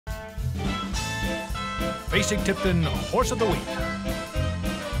Facing-Tipton Horse of the Week.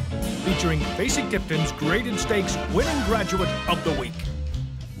 Featuring Facing-Tipton's Graded Stakes winning graduate of the week.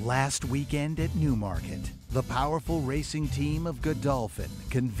 Last weekend at Newmarket, the powerful racing team of Godolphin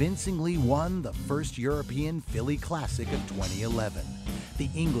convincingly won the first European Filly Classic of 2011. The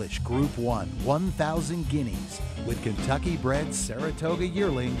English Group 1 1,000 Guineas with Kentucky-bred Saratoga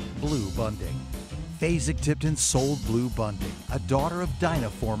Yearling Blue Bunting. Facing-Tipton sold Blue Bunting, a daughter of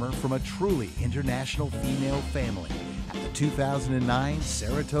Dynaformer from a truly international female family, at the 2009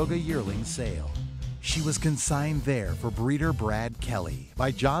 Saratoga Yearling sale. She was consigned there for breeder Brad Kelley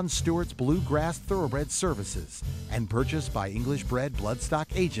by John Stuart's Bluegrass Thoroughbred Services and purchased by English-bred bloodstock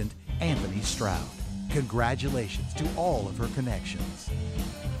agent Anthony Stroud. Congratulations to all of her connections.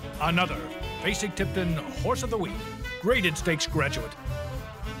 Another Facing-Tipton Horse of the Week, Graded Stakes graduate.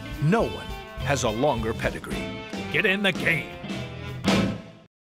 No one has a longer pedigree. Get in the game.